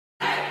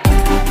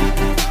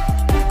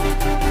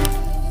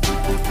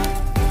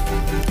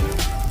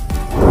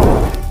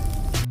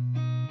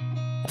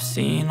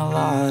seen a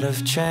lot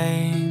of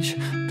change,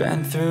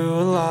 been through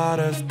a lot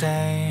of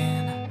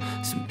pain.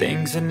 Some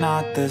things are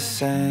not the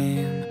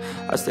same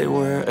as they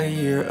were a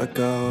year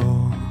ago,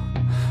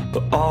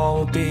 but all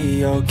will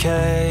be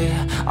okay.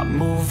 I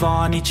move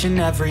on each and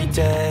every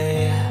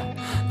day.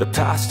 The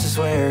past is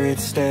where it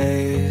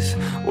stays,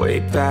 way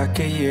back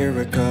a year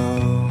ago.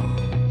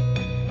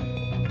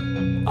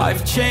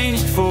 I've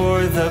changed for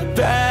the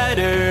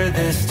better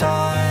this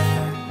time.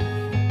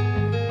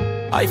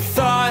 I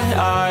thought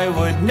I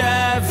would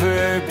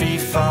never be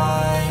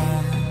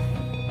fine.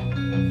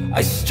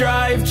 I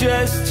strive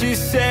just to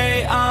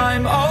say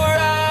I'm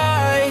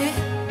alright,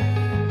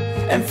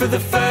 and for the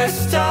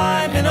first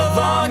time in a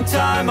long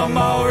time I'm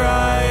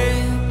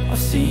alright.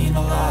 I've seen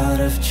a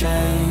lot of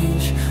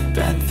change,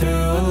 been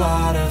through a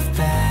lot of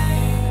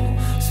pain.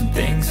 Some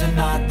things are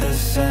not the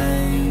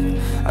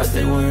same as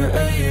they were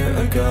a year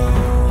ago,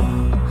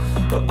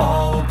 but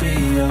all will be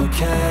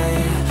okay.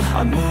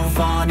 I move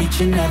on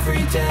each and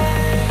every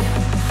day.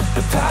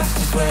 The past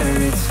is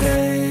where it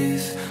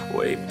stays,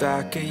 way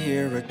back a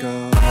year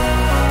ago.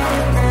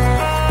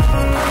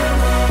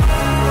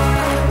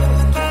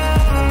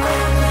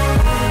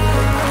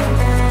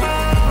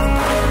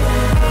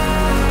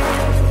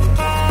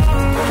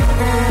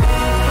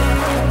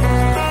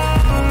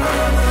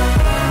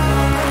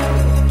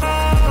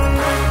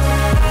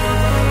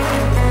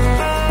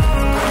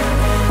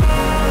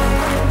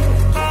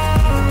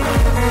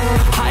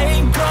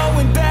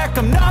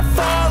 I'm not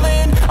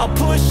falling, I'll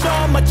push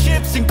all my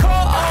chips and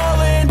call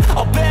all in.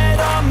 I'll bet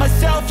on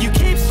myself, you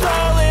keep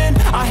stalling.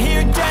 I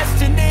hear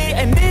destiny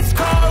and it's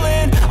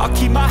calling. I'll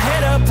keep my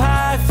head up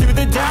high through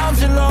the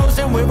downs and lows,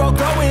 and we're all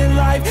going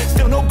life.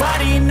 Still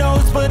nobody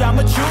knows, but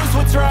I'ma choose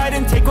what's right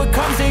and take what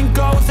comes and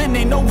goes. And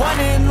ain't no one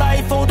in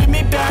life holding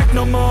me back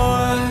no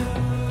more.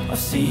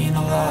 I've seen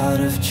a lot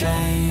of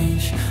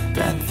change,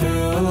 been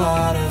through a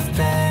lot of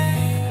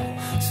pain.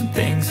 Some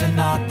things are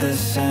not the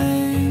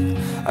same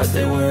as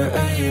they were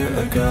a year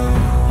ago,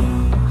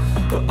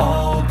 but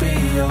all will be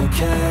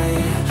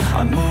okay.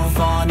 I move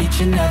on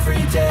each and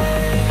every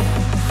day.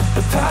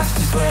 The past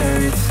is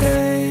where it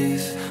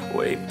stays,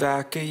 way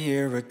back a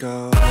year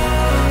ago.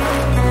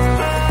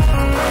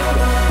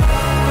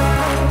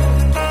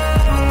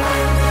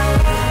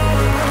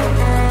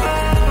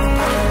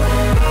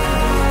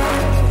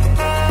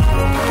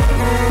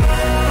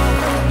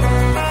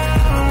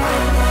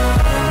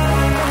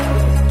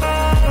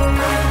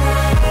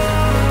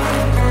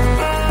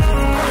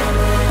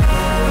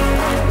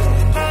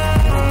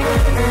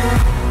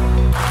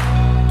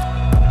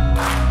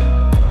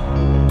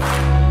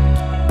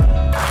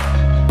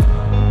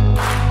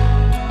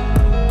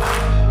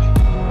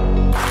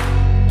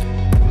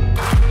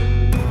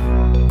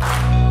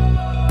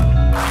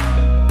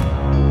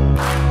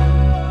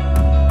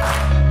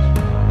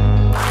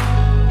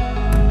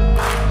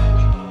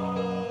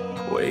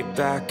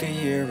 Back a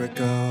year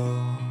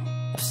ago,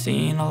 I've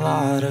seen a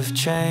lot of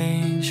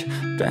change,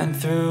 been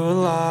through a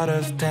lot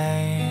of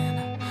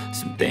pain.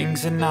 Some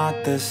things are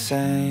not the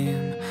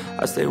same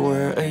as they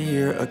were a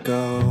year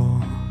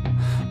ago,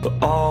 but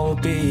all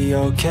will be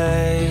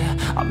okay.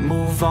 I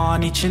move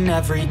on each and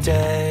every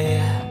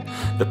day.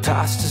 The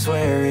past is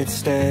where it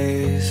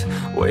stays,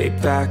 way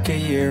back a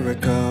year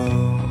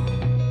ago.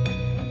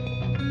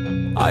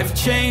 I've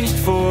changed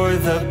for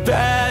the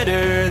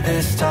better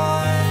this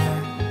time.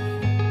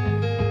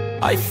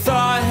 I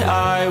thought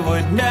I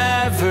would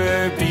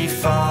never be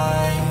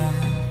fine.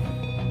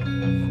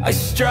 I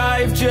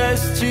strive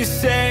just to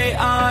say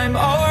I'm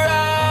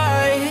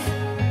alright,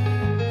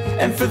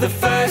 and for the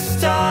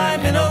first time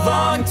in a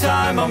long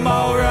time I'm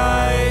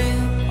alright.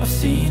 I've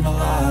seen a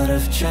lot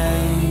of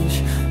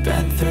change,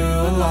 been through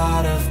a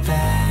lot of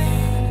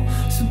pain.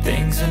 Some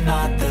things are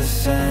not the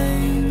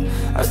same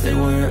as they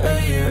were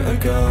a year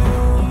ago,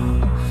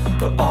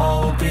 but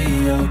all will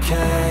be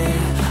okay.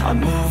 I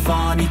move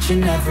on each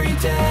and every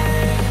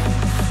day.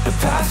 The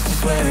past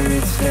is where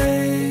it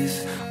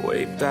stays,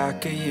 way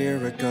back a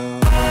year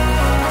ago.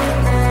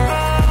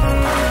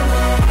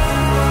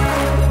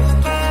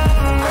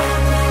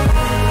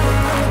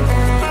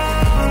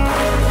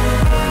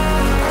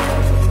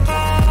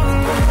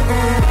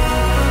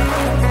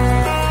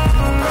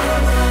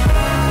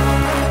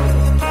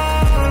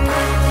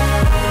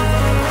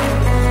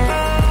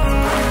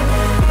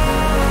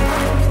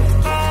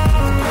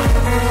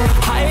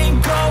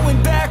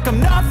 I'm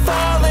not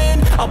falling,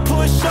 I'll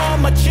push all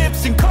my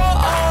chips and call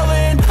all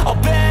in.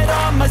 I'll bet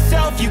on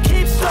myself, you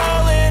keep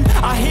stalling.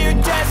 I hear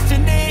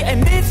destiny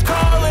and it's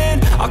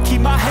calling. I'll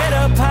keep my head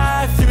up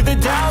high through the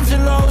downs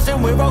and lows,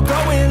 and we're all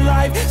going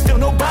life. Still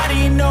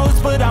nobody knows,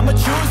 but I'ma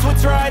choose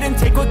what's right and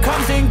take what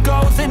comes and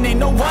goes. And ain't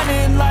no one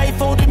in life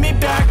holding me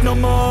back no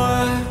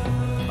more.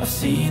 I've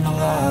seen a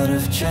lot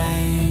of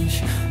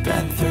change,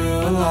 been through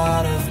a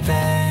lot of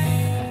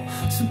pain.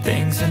 Some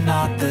things are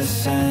not the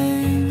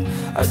same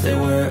as they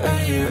were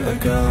a year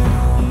ago,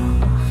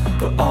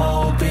 but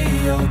all will be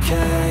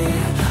okay.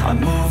 I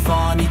move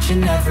on each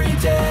and every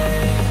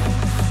day.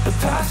 The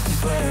past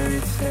is where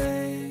it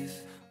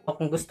stays. O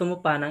kung gusto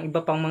mo pa ng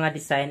iba pang mga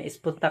design is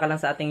punta ka lang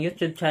sa ating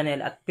YouTube channel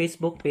at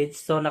Facebook page.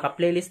 So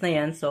naka-playlist na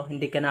yan, so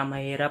hindi ka na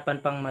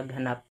mahihirapan pang maghanap.